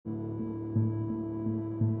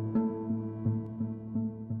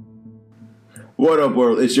What up,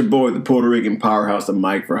 world? It's your boy, the Puerto Rican powerhouse, the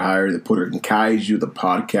Mike for Hire, the Puerto Rican Kaiju, the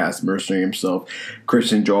podcast mercenary himself,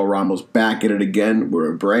 Christian Joel Ramos, back at it again with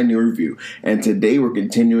a brand new review. And today we're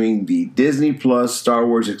continuing the Disney Plus Star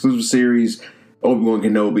Wars exclusive series, Obi-Wan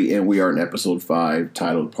Kenobi, and we are in episode 5,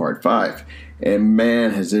 titled Part 5. And man,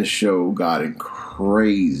 has this show gotten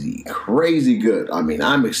crazy good. I mean,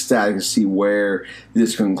 I'm ecstatic to see where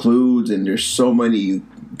this concludes, and there's so many,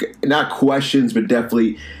 not questions, but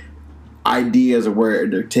definitely ideas of where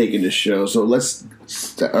they're taking the show. So let's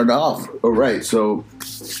start off. All right, so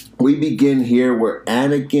we begin here where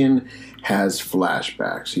Anakin has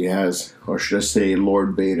flashbacks. He has, or should I say,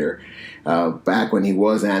 Lord Vader, back when he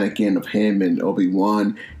was Anakin, of him and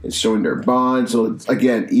Obi-Wan. It's showing their bond. So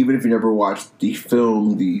again, even if you never watched the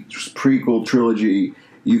film, the prequel trilogy,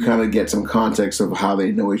 you kind of get some context of how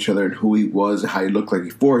they know each other and who he was, and how he looked like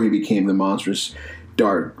before he became the monstrous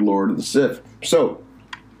Dark Lord of the Sith. So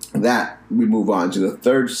that, we move on to the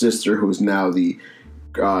third sister, who is now the,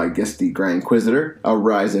 the Grand Inquisitor,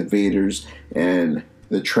 arrives at Vader's, and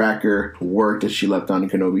the tracker work that she left on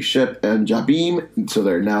Kenobi's ship and Jabim. So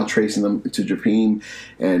they're now tracing them to Jabim,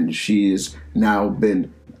 and she's now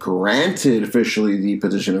been granted officially the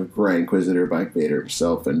position of Grand Inquisitor by Vader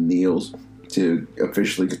himself, and kneels to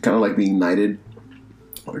officially, kind of like being knighted,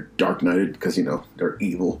 or dark knighted, because, you know, they're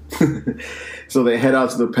evil. So they head out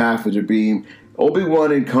to the path of Jabim.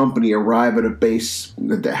 Obi-Wan and company arrive at a base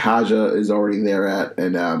that the Haja is already there at,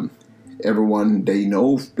 and everyone they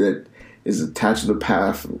know that is attached to the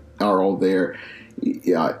path are all there.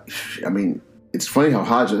 Yeah, I mean, it's funny how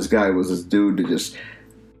Haja, this guy, was this dude that just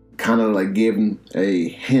kind of like gave him a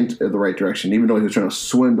hint of the right direction, even though he was trying to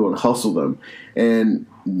swindle and hustle them. And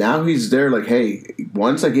now he's there like, hey,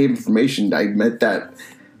 once I gave information, I met that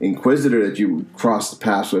Inquisitor that you crossed the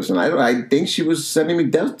paths with, and I think she was sending me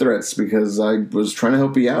death threats because I was trying to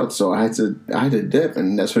help you out, so I had to dip,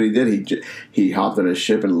 and that's what he did. He hopped on a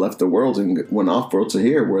ship and left the world and went off world to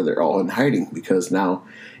here, where they're all in hiding, because now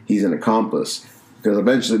he's an accomplice. Because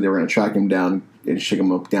eventually they were going to track him down and shake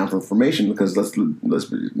him up down for information. Because let's be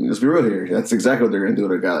real here, that's exactly what they're going to do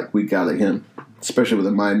to a weak guy like him, especially with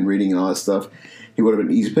the mind reading and all that stuff. He would have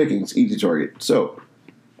been easy pickings, easy target. So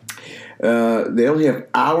they only have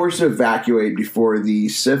hours to evacuate before the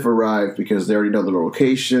Sith arrive, because they already know the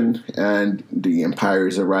location and the Empire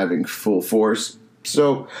is arriving full force.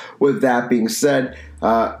 So, with that being said,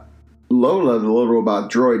 Lola, the little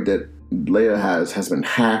robot droid that Leia has been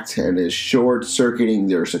hacked and is short-circuiting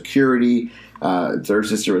their security. Third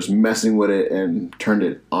sister was messing with it and turned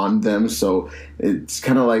it on them. So it's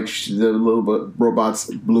kind of like the little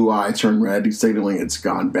robot's blue eye turned red, signaling it's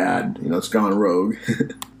gone bad. You know, it's gone rogue.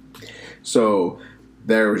 So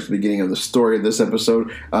there was the beginning of the story of this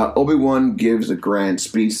episode. Obi-Wan gives a grand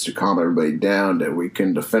speech to calm everybody down, that we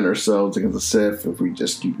can defend ourselves against the Sith if we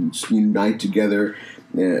just unite together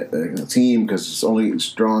in a team, because it's only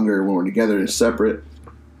stronger when we're together and separate.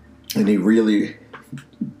 And he really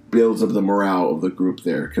builds up the morale of the group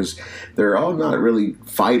there, because they're all not really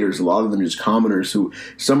fighters. A lot of them are just commoners, who,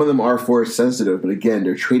 some of them are force sensitive, but again,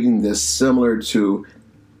 they're treating this similar to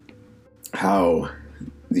how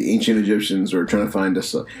the ancient Egyptians were trying to find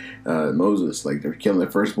us Moses, like they're killing their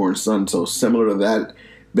firstborn son. So similar to that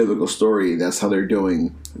biblical story, that's how they're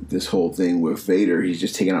doing this whole thing with Vader. He's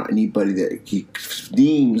just taking out anybody that he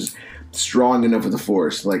deems strong enough with the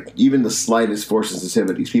Force, like even the slightest Force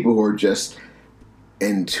sensitivities, people who are just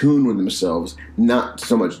in tune with themselves, not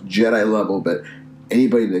so much Jedi level, but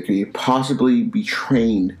anybody that could possibly be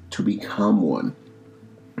trained to become one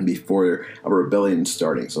before a rebellion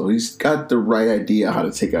starting. So he's got the right idea how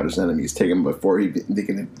to take out his enemies, take them before they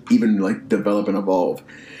can even like develop and evolve.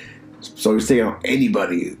 So he's taking out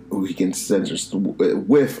anybody who he can sense just a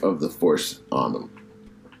whiff of the Force on them.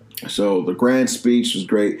 So the grand speech was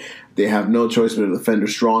great. They have no choice but to defend their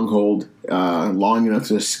stronghold long enough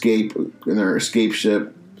to escape in their escape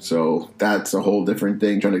ship. So that's a whole different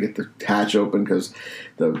thing, trying to get the hatch open, because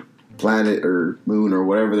the planet or moon or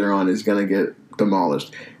whatever they're on is going to get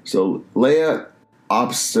demolished. So Leia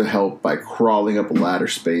opts to help by crawling up a ladder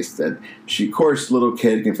space that she, of course, little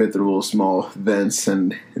kid can fit through little small vents,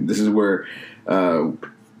 and this is where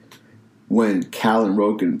when Callan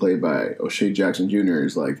Roken, played by O'Shea Jackson Jr.,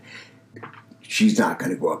 is like, she's not going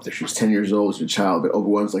to go up there. She's 10 years old, she's a child, but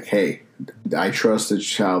Obi-Wan's like, hey, I trust this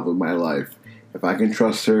child with my life. If I can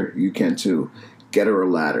trust her, you can too. Get her a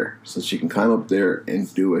ladder so she can climb up there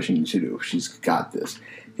and do what she needs to do. She's got this.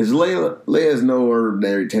 Because Leia is no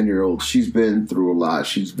ordinary 10-year-old. She's been through a lot.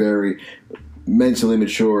 She's very mentally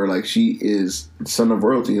mature. Like, she is son of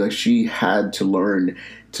royalty. Like, she had to learn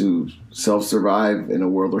to self-survive in a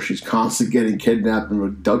world where she's constantly getting kidnapped and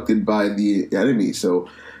abducted by the enemy. So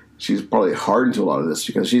she's probably hardened to a lot of this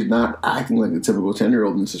because she's not acting like a typical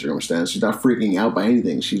 10-year-old in this circumstance. She's not freaking out by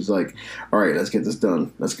anything. She's like, all right, let's get this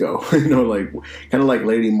done. Let's go. Like kind of like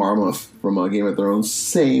Lady Marmoth from Game of Thrones.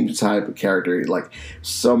 Same type of character. Like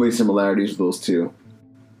so many similarities with those two.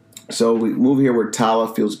 So we move here where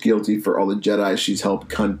Tala feels guilty for all the Jedi she's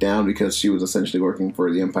helped hunt down because she was essentially working for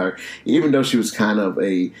the Empire. Even though she was kind of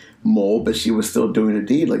a mole, but she was still doing the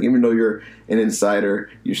deed. Like, even though you're an insider,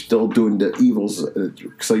 you're still doing the evils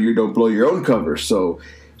so you don't blow your own cover. So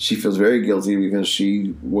she feels very guilty because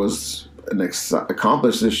she was an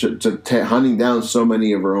accomplice to hunting down so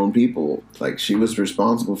many of her own people. Like, she was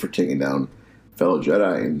responsible for taking down fellow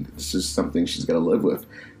Jedi, and this is something she's got to live with.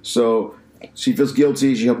 So she feels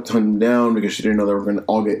guilty. She helped hunt them down because she didn't know they were going to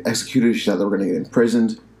all get executed. She thought they were going to get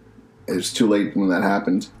imprisoned. It was too late when that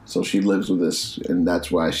happened. So she lives with this, and that's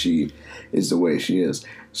why she is the way she is.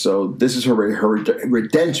 So this is her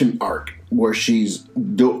redemption arc, where she's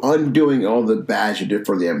undoing all the bad she did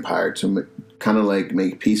for the Empire to kind of like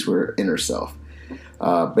make peace with her inner self.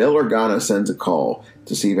 Bail Organa sends a call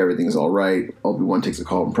to see if everything's all right. Obi-Wan takes a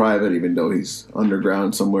call in private, even though he's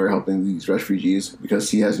underground somewhere helping these refugees, because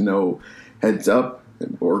he has no heads up.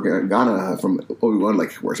 Organa from Obi-Wan,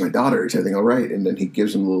 like, where's my daughter? Is everything all right? And then he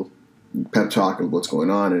gives him a little pep talk of what's going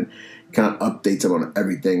on and kind of updates him on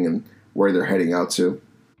everything and where they're heading out to.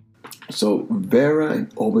 So Vera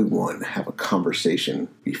and Obi-Wan have a conversation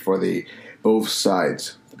before they both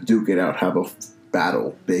sides duke it out, have a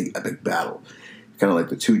battle, big epic battle. Kind of like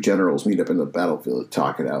the two generals meet up in the battlefield to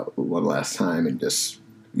talk it out one last time and just,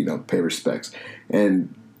 pay respects.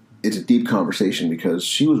 And it's a deep conversation because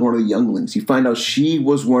she was one of the younglings. You find out she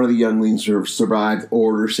was one of the younglings who survived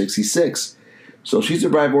Order 66. So she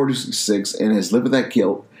survived Order 66 and has lived with that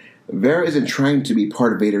guilt. Vera isn't trying to be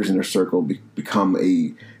part of Vader's inner circle, become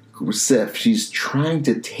a Sith. She's trying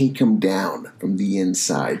to take him down from the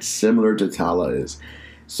inside, similar to Tala is.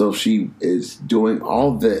 So she is doing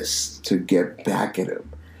all this to get back at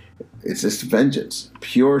him. It's just vengeance.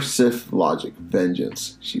 Pure Sith logic.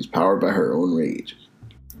 Vengeance. She's powered by her own rage.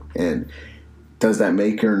 And does that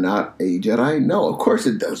make her not a Jedi? No, of course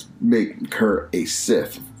it does make her a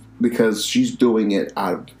Sith. Because she's doing it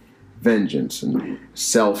out of vengeance and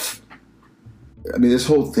self. I mean, this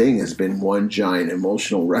whole thing has been one giant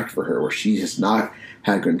emotional wreck for her, where she has not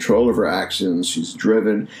had control of her actions. She's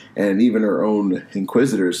driven, and even her own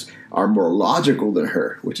Inquisitors are more logical than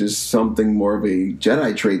her, which is something more of a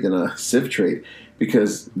Jedi trait than a Sith trait,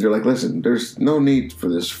 because they're like, listen, there's no need for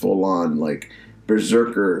this full-on, like,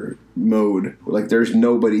 berserker mode. Like, there's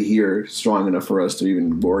nobody here strong enough for us to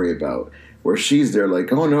even worry about. Where she's there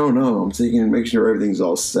like, oh, no, I'm making sure everything's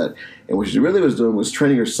all set. And what she really was doing was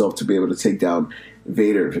training herself to be able to take down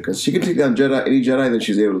Vader, because she can take down any Jedi, then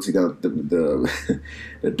she's able to take down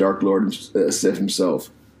the Dark Lord Sith himself.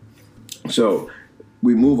 So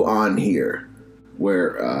we move on here,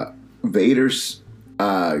 where Vader's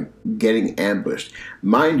getting ambushed.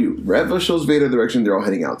 Mind you, Reva shows Vader the direction they're all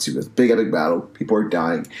heading out to. This big epic battle. People are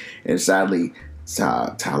dying, and sadly,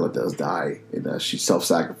 Tala does die, and she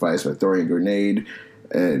self-sacrificed by throwing a grenade,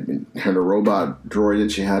 and her robot droid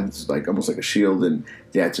that she had, like almost like a shield, and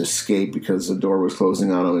they had to escape because the door was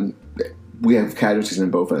closing on them, and we have casualties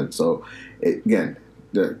in both ends. So again,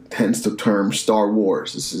 hence the term Star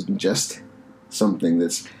Wars. This isn't just something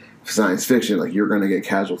that's science fiction. Like, you're going to get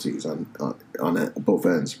casualties on both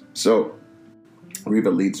ends. So Reva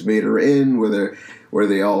leads Vader in where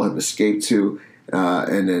they all have escaped to.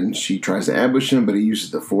 And then she tries to ambush him, but he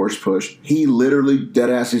uses the Force push. He literally,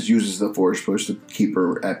 deadasses, uses the Force push to keep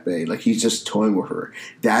her at bay. Like, he's just toying with her.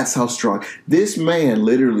 That's how strong. This man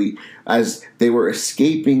literally, as they were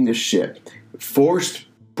escaping the ship,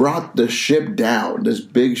 brought the ship down, this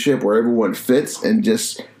big ship where everyone fits, and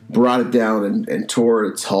just brought it down and tore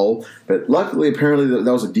its hull. But luckily, apparently,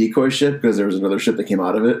 that was a decoy ship, because there was another ship that came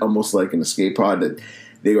out of it, almost like an escape pod that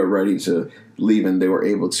they were ready to leave, and they were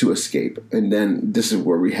able to escape. And then this is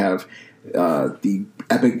where we have the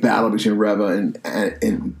epic battle between Reva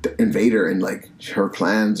and Vader, and like her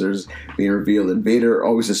plans are being revealed. And Vader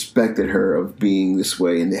always suspected her of being this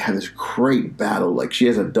way, and they have this great battle. Like, she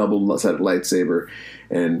has a double-set lightsaber,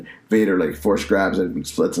 and Vader like force grabs it and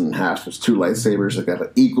splits it in half. There's two lightsabers, like, have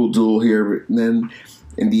an equal duel here. And then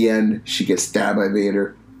in the end, she gets stabbed by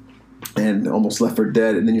Vader and almost left for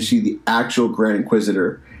dead. And then you see the actual Grand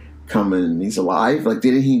Inquisitor come in, and he's alive. Like,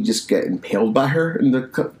 didn't he just get impaled by her in the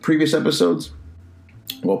previous episodes?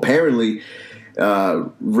 Well, apparently,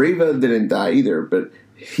 Reva didn't die either, but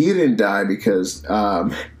he didn't die because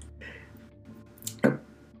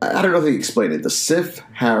I don't know if they explain it. The Sith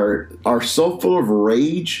are so full of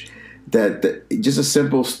rage that just a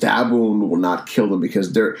simple stab wound will not kill them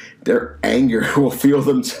because their anger will fuel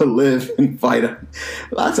them to live and fight them.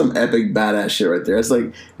 That's some epic badass shit right there. It's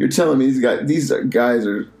like you're telling me these guys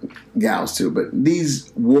are gals too, but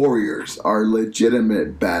these warriors are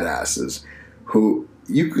legitimate badasses who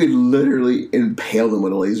you could literally impale them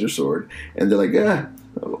with a laser sword, and they're like, yeah,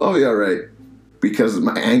 oh yeah, right. Because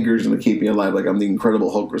my anger is going to keep me alive, like I'm the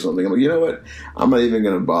Incredible Hulk or something. I'm like, you know what? I'm not even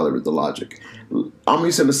going to bother with the logic. I'm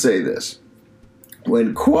just going to say this.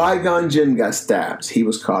 When Qui-Gon Jinn got stabbed, he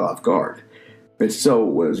was caught off guard. But so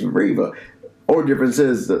was Reva. Only difference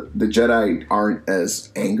is that the Jedi aren't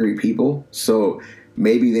as angry people. So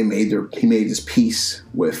maybe he made his peace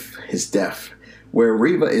with his death. Where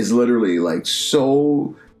Reva is literally like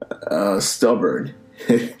so stubborn.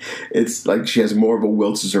 It's like she has more of a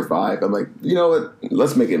will to survive. I'm like, you know what?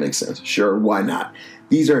 Let's make it make sense. Sure, why not?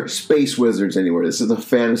 These are space wizards anywhere. This is a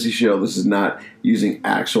fantasy show. This is not using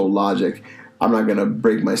actual logic. I'm not going to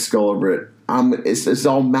break my skull over it. It's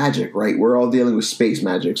all magic, right? We're all dealing with space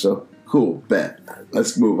magic, so cool, bet.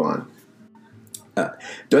 Let's move on.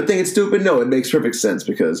 Do I think it's stupid? No, it makes perfect sense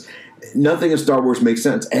because nothing in Star Wars makes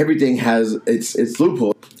sense. Everything has its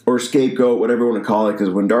loophole or scapegoat, whatever you want to call it, because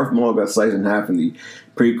when Darth Maul got sliced in half in the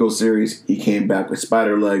prequel series, he came back with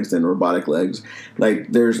spider legs and robotic legs.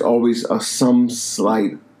 Like there's always some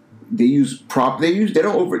slight. They don't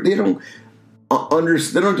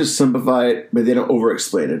just simplify it, but they don't over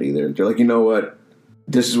explain it either. They're like, you know what,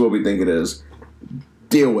 this is what we think it is.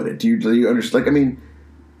 Deal with it. Do you understand? Like, I mean,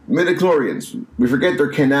 midichlorians, we forget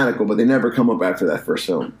they're canonical, but they never come up after that first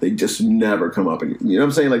film. They just never come up. And you know what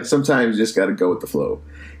I'm saying? Like, sometimes you just got to go with the flow.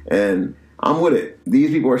 And I'm with it. These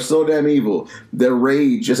people are so damn evil. Their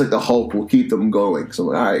rage, just like the Hulk, will keep them going. So I'm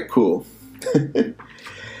like, all right, cool.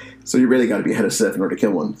 So you really got to be ahead of Sith in order to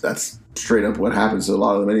kill one. That's straight up what happens to a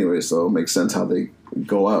lot of them anyway. So it makes sense how they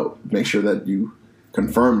go out. Make sure that you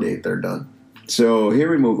confirm they're done. So here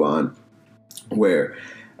we move on, where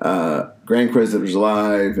Grand Inquisitor's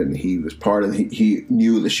alive, and he was part of. He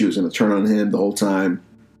knew that she was going to turn on him the whole time.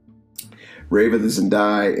 Reva doesn't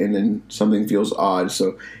die, and then something feels odd.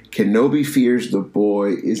 So Kenobi fears the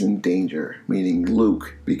boy is in danger, meaning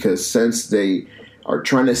Luke, because since they are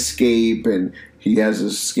trying to escape, and he has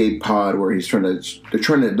this escape pod where the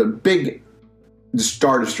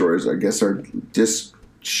Star Destroyers, I guess, are just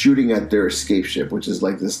shooting at their escape ship, which is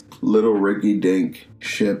like this little rinky-dink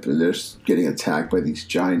ship, and they're getting attacked by these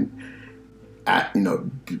giant,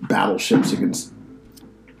 battleships.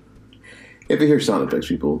 If you hear sound effects,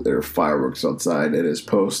 people, there are fireworks outside. It is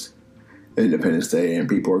post-Independence Day, and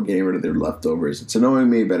people are getting rid of their leftovers. It's annoying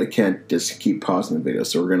me, but I can't just keep pausing the video,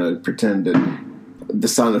 so we're going to pretend that the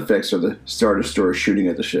sound effects are the Star Destroyer shooting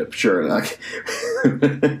at the ship. Sure, like.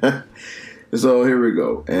 So here we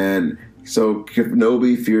go. And so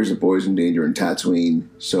Kenobi fears the boy's in danger in Tatooine,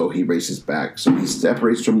 so he races back. So he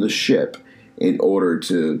separates from the ship in order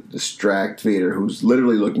to distract Vader, who's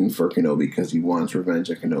literally looking for Kenobi because he wants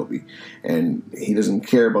revenge at Kenobi. And he doesn't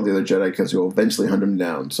care about the other Jedi because he'll eventually hunt him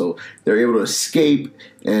down. So they're able to escape,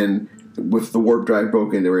 and with the warp drive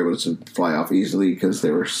broken, they were able to fly off easily because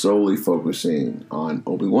they were solely focusing on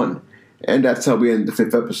Obi-Wan. And that's how we end the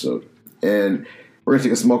 5th episode. And we're going to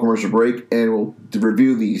take a small commercial break, and we'll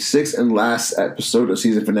review the 6th and last episode of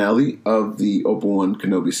season finale of the Obi-Wan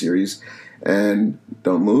Kenobi series. And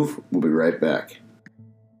don't move. We'll be right back.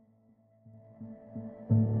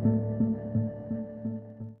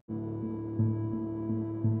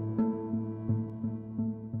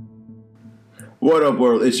 What up,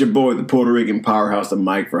 world? It's your boy, the Puerto Rican powerhouse, the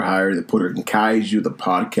Mike for Hire, the Puerto Rican Kaiju, the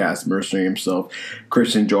podcast mercenary himself,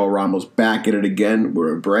 Christian Joel Ramos, back at it again.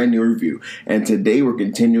 We're a brand new review. And today we're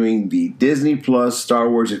continuing the Disney Plus Star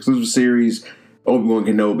Wars exclusive series, Obi-Wan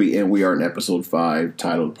Kenobi, and we are in episode 5,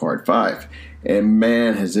 titled Part 5. And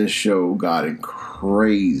man, has this show gotten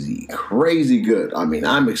crazy good. I mean,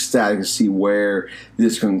 I'm ecstatic to see where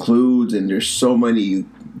this concludes, and there's so many,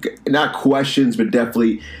 not questions, but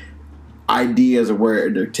definitely ideas of where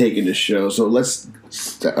they're taking the show. So let's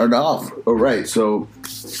start off. All right, so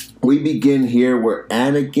we begin here where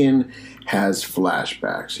Anakin has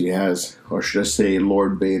flashbacks. He has, or should I say,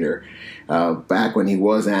 Lord Vader, back when he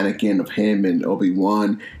was Anakin, of him and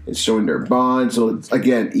Obi-Wan. It's showing their bond. So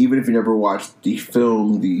again, even if you never watched the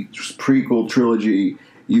film, the prequel trilogy,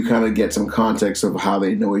 you kind of get some context of how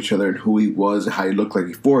they know each other and who he was, and how he looked like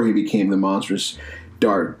before he became the monstrous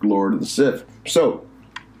Dark Lord of the Sith. So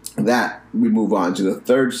that we move on to the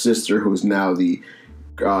third sister, who is now the,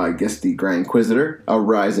 I guess, the Grand Inquisitor, a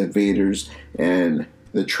rise at Vader's, and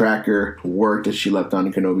the tracker worked that she left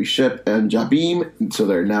on Kenobi's ship and Jabim. So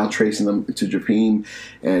they're now tracing them to Jabim,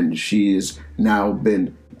 and she's now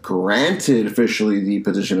been granted officially the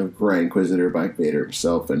position of Grand Inquisitor by Vader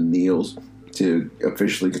himself, and kneels to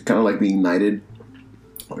officially, kind of like being knighted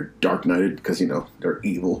or dark knighted, because they're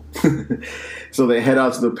evil. So they head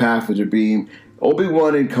out to the path of Jabim.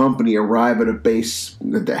 Obi-Wan and company arrive at a base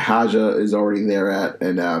that the Haja is already there at,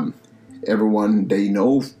 and everyone they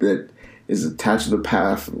know that is attached to the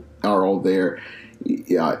path are all there.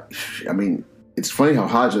 Yeah, I mean, it's funny how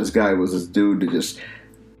Haja, this guy, was this dude that just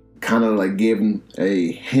kind of like gave him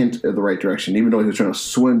a hint of the right direction, even though he was trying to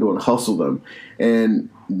swindle and hustle them. And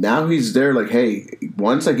now he's there like, hey,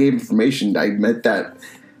 once I gave information, I met that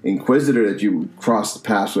Inquisitor that you crossed the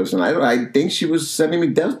paths with, and I think she was sending me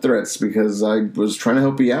death threats because I was trying to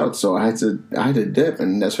help you out, so I had to dip,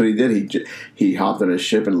 and that's what he did. He hopped on his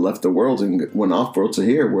ship and left the world and went off world to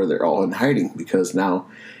here, where they're all in hiding, because now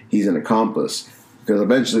he's an accomplice. Because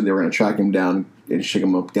eventually they were going to track him down and shake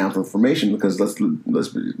him up down for information. Because let's be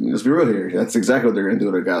real here, that's exactly what they're going to do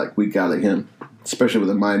to a guy like weak guy like him, especially with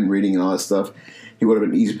the mind reading and all that stuff. He would have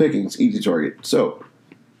been easy pickings, easy target. So.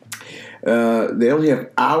 They only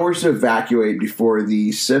have hours to evacuate before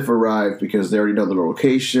the Sith arrive, because they already know the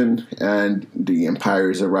location and the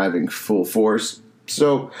Empire is arriving full force.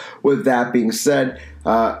 So, with that being said,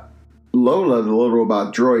 Lola, the little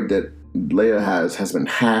robot droid that Leia has been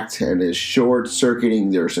hacked and is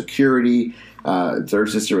short-circuiting their security. Their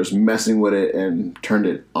sister was messing with it and turned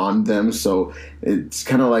it on them, so it's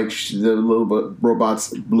kind of like the little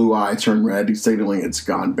robot's blue eye turned red, signaling it's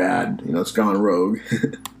gone bad. It's gone rogue.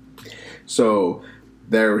 So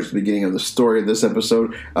there was the beginning of the story of this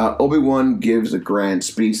episode. Obi-Wan gives a grand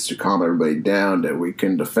speech to calm everybody down, that we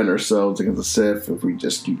can defend ourselves against the Sith if we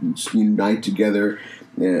just unite together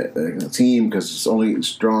as a team, because it's only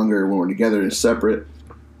stronger when we're together and separate.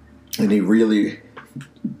 And he really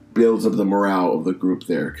builds up the morale of the group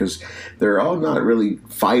there, because they're all not really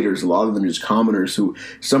fighters. A lot of them are just commoners who,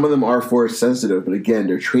 some of them are force sensitive, but again,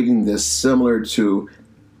 they're treating this similar to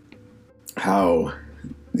how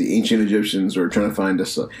the ancient Egyptians were trying to find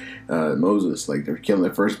us Moses, like they're killing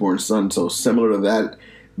their firstborn son. So similar to that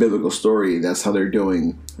biblical story, that's how they're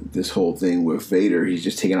doing this whole thing with Vader. He's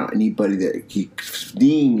just taking out anybody that he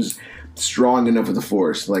deems strong enough with the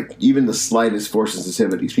Force, like even the slightest Force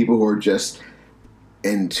sensitivities, people who are just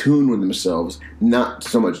in tune with themselves, not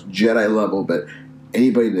so much Jedi level, but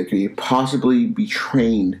anybody that could possibly be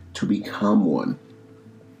trained to become one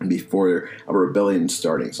before a rebellion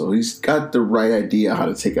starting. So he's got the right idea how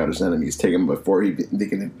to take out his enemies, take them before they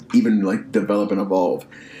can even like develop and evolve.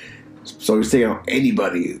 So he's taking out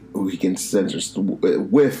anybody who he can sense just a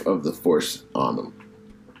whiff of the Force on them.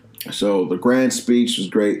 So the grand speech was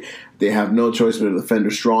great. They have no choice but to defend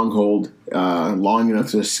their stronghold long enough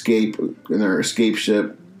to escape in their escape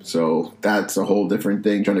ship. So that's a whole different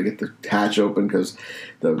thing, trying to get the hatch open, because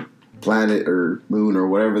the planet or moon or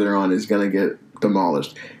whatever they're on is going to get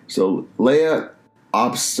demolished. So Leia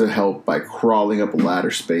opts to help by crawling up a ladder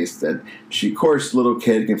space that she, of course, little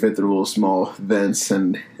kid can fit through little small vents,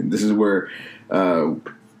 and this is where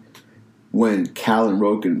when Callan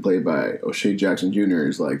Roken, played by O'Shea Jackson Jr.,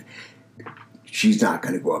 is like, she's not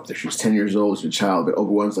going to go up there. She's 10 years old, she's a child, but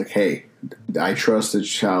Obi-Wan's like, hey, I trust this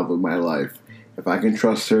child with my life. If I can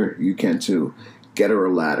trust her, you can too. Get her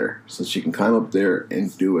a ladder so she can climb up there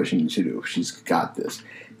and do what she needs to do. She's got this.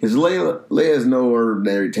 Because Leia is no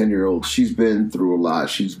ordinary 10-year-old. She's been through a lot.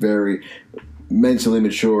 She's very mentally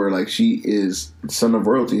mature. Like, she is son of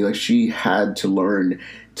royalty. Like, she had to learn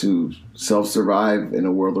to self-survive in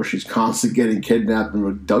a world where she's constantly getting kidnapped and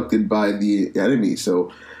abducted by the enemy.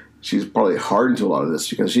 So she's probably hardened to a lot of this,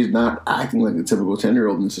 because she's not acting like a typical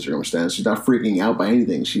 10-year-old in this circumstance. She's not freaking out by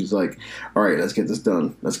anything. She's like, all right, let's get this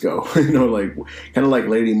done. Let's go. Like kind of like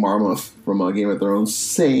Lady Marmoth from Game of Thrones.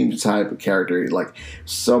 Same type of character. Like,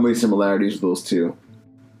 so many similarities with those two.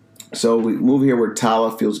 So we move here where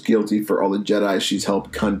Tala feels guilty for all the Jedi she's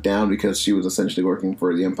helped hunt down, because she was essentially working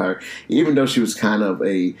for the Empire. Even though she was kind of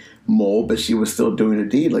a mole, but she was still doing a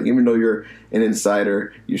deed. Like, even though you're an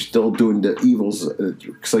insider, you're still doing the evils,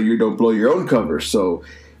 so you don't blow your own cover. So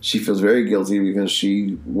she feels very guilty, because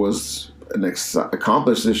she was an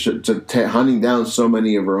accomplice to hunting down so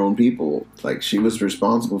many of her own people. Like, she was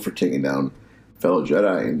responsible for taking down fellow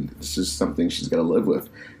Jedi, and this is something she's got to live with.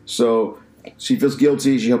 So she feels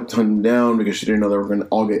guilty. She helped hunt them down because she didn't know they were going to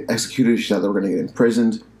all get executed. She thought they were going to get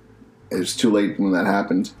imprisoned. It was too late when that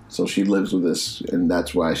happened. So she lives with this, and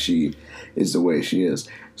that's why she is the way she is.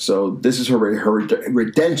 So this is her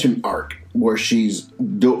redemption arc, where she's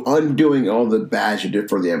undoing all the bad she did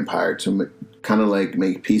for the Empire to kind of like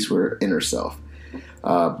make peace with her inner self.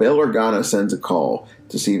 Bail Organa sends a call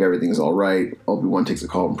to see if everything's all right. Obi-Wan takes a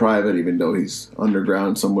call in private, even though he's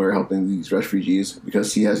underground somewhere helping these refugees,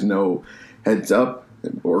 because he has no heads up.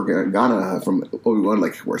 Organa from Obi-Wan,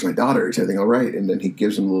 like, where's my daughter? Is everything all right? And then he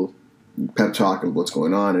gives him a little pep talk of what's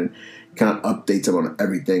going on and kind of updates him on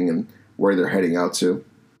everything and where they're heading out to.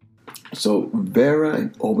 So Vera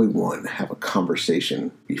and Obi-Wan have a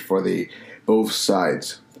conversation before they both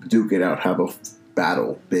sides duke it out, have a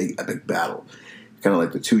battle, big epic battle. Kind of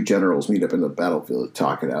like the two generals meet up in the battlefield to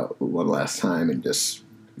talk it out one last time and just,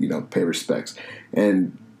 pay respects.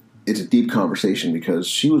 And it's a deep conversation because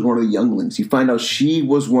she was one of the younglings. You find out she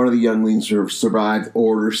was one of the younglings who survived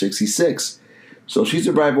Order 66. So she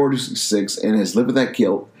survived Order 66 and has lived with that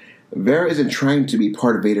guilt. Vera isn't trying to be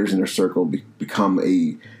part of Vader's inner circle, become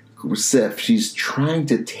a Sith. She's trying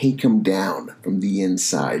to take him down from the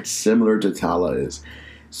inside, similar to Tala is.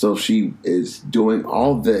 So she is doing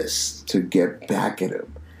all this to get back at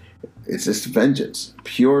him. It's just vengeance.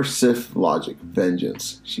 Pure Sith logic.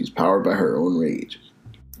 Vengeance. She's powered by her own rage.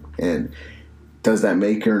 And does that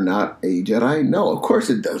make her not a Jedi? No, of course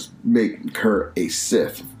it does make her a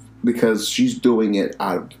Sith. Because she's doing it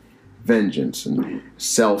out of vengeance and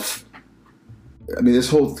self. I mean, this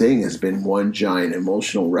whole thing has been one giant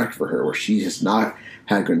emotional wreck for her, where she has not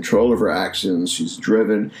had control of her actions. She's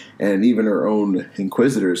driven, and even her own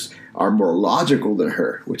Inquisitors are more logical than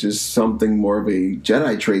her, which is something more of a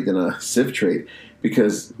Jedi trait than a Sith trait,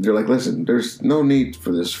 because they're like, listen, there's no need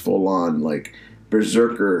for this full-on, like,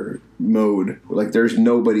 berserker mode. Like, there's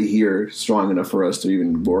nobody here strong enough for us to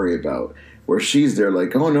even worry about. Where she's there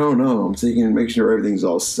like, oh, no, I'm taking to make sure everything's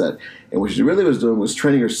all set. And what she really was doing was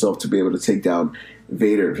training herself to be able to take down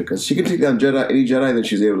Vader, because she can take down any Jedi, then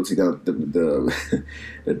she's able to take down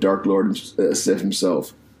the Dark Lord Sith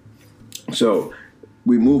himself. So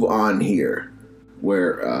we move on here,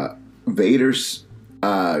 where Vader's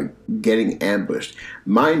getting ambushed.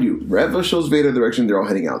 Mind you, Reva shows Vader the direction they're all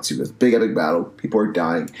heading out to. This big epic battle, people are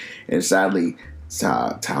dying, and sadly,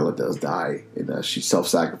 Tala does die. And she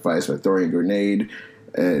self-sacrificed by throwing a grenade,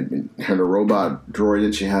 and had a robot droid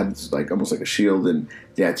that she had, like almost like a shield, and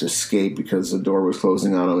they had to escape because the door was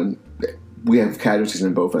closing on them. And we have casualties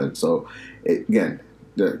in both ends. So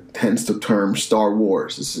hence the term Star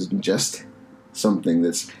Wars. This isn't just something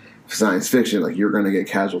that's science fiction. Like, you're going to get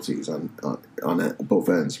casualties on both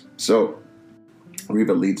ends. So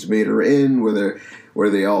Reva leads Vader in where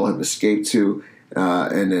they all have escaped to.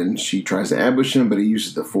 And then she tries to ambush him, but he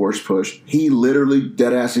uses the force push. He literally,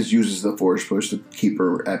 deadasses, uses the force push to keep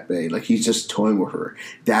her at bay. Like, he's just toying with her.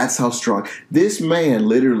 That's how strong. This man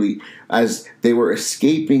literally, as they were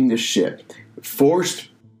escaping the ship,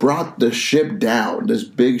 brought the ship down, this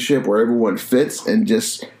big ship where everyone fits, and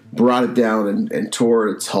just brought it down and tore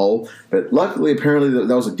its hull. But luckily, apparently,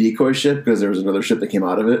 that was a decoy ship, because there was another ship that came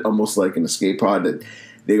out of it, almost like an escape pod that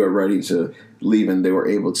they were ready to leave, and they were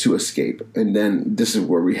able to escape. And then this is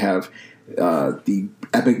where we have the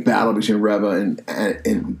epic battle between Reva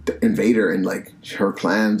and Vader, and like her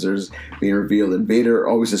plans are being revealed. And Vader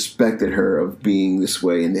always suspected her of being this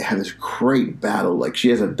way, and they have this great battle. Like, she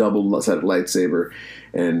has a double-sided lightsaber,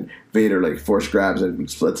 and Vader like force grabs it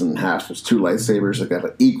and splits in half. There's two lightsabers. Like, got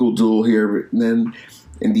an equal duel here. And then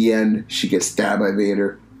in the end, she gets stabbed by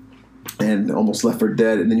Vader and almost left for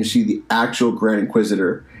dead. And then you see the actual Grand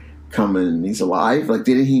Inquisitor come in, and he's alive. Like,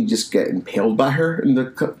 didn't he just get impaled by her in the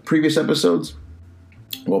previous episodes?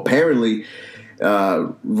 Well, apparently,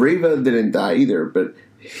 Reva didn't die either, but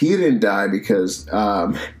he didn't die because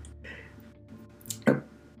I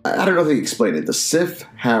don't know if they explained it. The Sith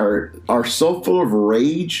are so full of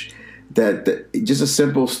rage that just a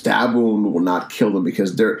simple stab wound will not kill them,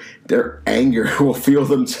 because their anger will fuel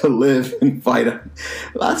them to live and fight.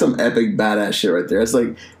 That's some epic badass shit right there. It's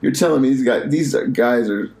like, you're telling me these guys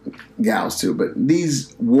are gals too, but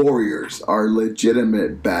these warriors are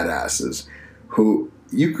legitimate badasses who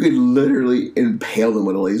you could literally impale them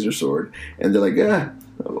with a laser sword, and they're like,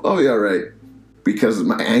 I'll be all right, because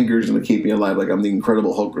my anger is going to keep me alive, like I'm the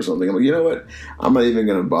Incredible Hulk or something. I'm like, you know what? I'm not even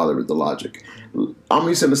going to bother with the logic. I'm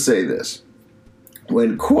just going to say this.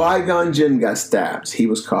 When Qui-Gon Jinn got stabbed, he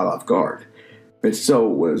was caught off guard. But so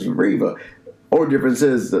was Reva. Only difference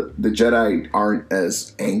is that the Jedi aren't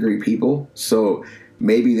as angry people, so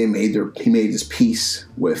maybe he made his peace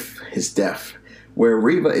with his death. Where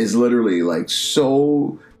Reva is literally like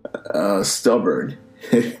so stubborn.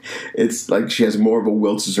 It's like she has more of a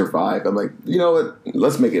will to survive. I'm like, you know what?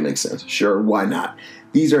 Let's make it make sense. Sure, why not?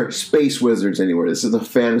 These are space wizards anywhere. This is a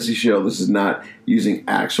fantasy show. This is not using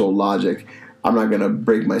actual logic. I'm not going to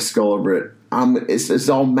break my skull over it. It's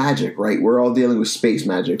all magic, right? We're all dealing with space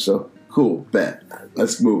magic, so cool, bet.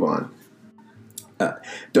 Let's move on.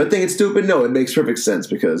 Do I think it's stupid? No, it makes perfect sense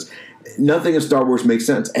because nothing in Star Wars makes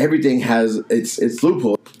sense. Everything has its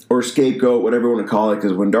loophole or scapegoat, whatever you want to call it.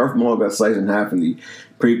 Because when Darth Maul got sliced in half in the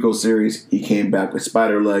prequel series, he came back with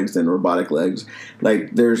spider legs and robotic legs.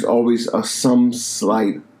 Like there's always some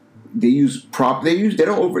slight. They don't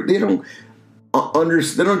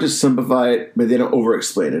just simplify it, but they don't over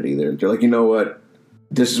explain it either. They're like, you know what,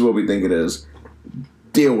 this is what we think it is.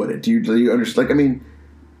 Deal with it. Do you understand? Like, I mean,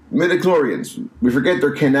 midichlorians, we forget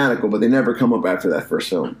they're canonical, but they never come up after that first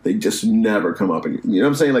film. They just never come up. And you know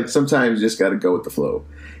what I'm saying? Like, sometimes you just got to go with the flow.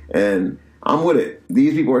 And I'm with it.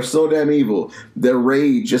 These people are so damn evil. Their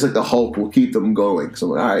rage, just like the Hulk, will keep them going. So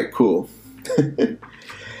I'm like, all right, cool.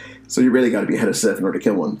 So you really got to be ahead of Sith in order to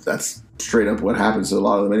kill one. That's straight up what happens to a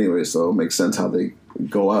lot of them anyway. So it makes sense how they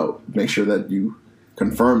go out. Make sure that you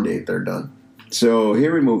confirm they're done. So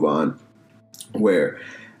here we move on, where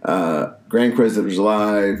Grand Inquisitor's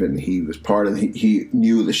alive, and he was part of. He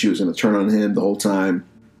knew that she was going to turn on him the whole time.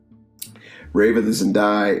 Reva doesn't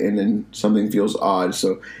die, and then something feels odd.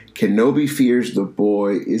 So Kenobi fears the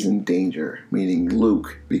boy is in danger, meaning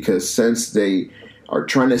Luke, because since they are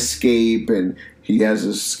trying to escape, and he has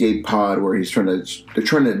this escape pod where the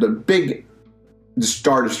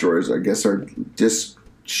Star Destroyers, I guess, are just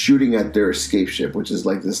shooting at their escape ship, which is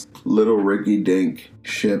like this little rinky-dink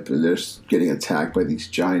ship, and they're getting attacked by these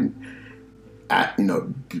giant,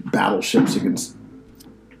 battleships.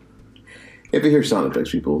 If you hear sound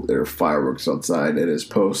effects, people, there are fireworks outside. It is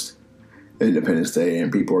post-Independence Day,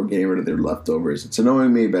 and people are getting rid of their leftovers. It's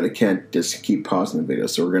annoying me, but I can't just keep pausing the video,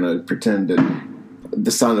 so we're going to pretend that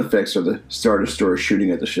the sound effects are the Star Destroyer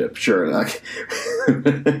shooting at the ship. Sure.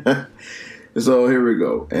 So here we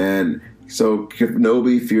go. And so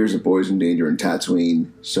Kenobi fears the boy's in danger in Tatooine,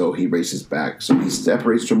 so he races back. So he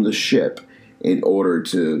separates from the ship in order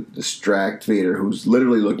to distract Vader, who's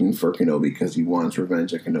literally looking for Kenobi because he wants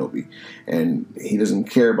revenge at Kenobi. And he doesn't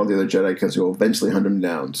care about the other Jedi because he'll eventually hunt him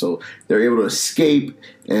down. So they're able to escape,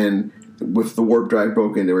 and with the warp drive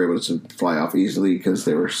broken, they were able to fly off easily because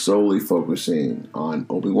they were solely focusing on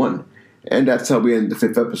Obi-Wan. And that's how we end the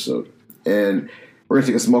 5th episode. And we're going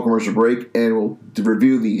to take a small commercial break, and we'll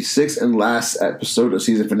review the 6th and last episode of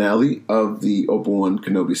season finale of the Obi-Wan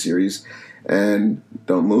Kenobi series. And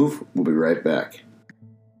don't move. We'll be right back.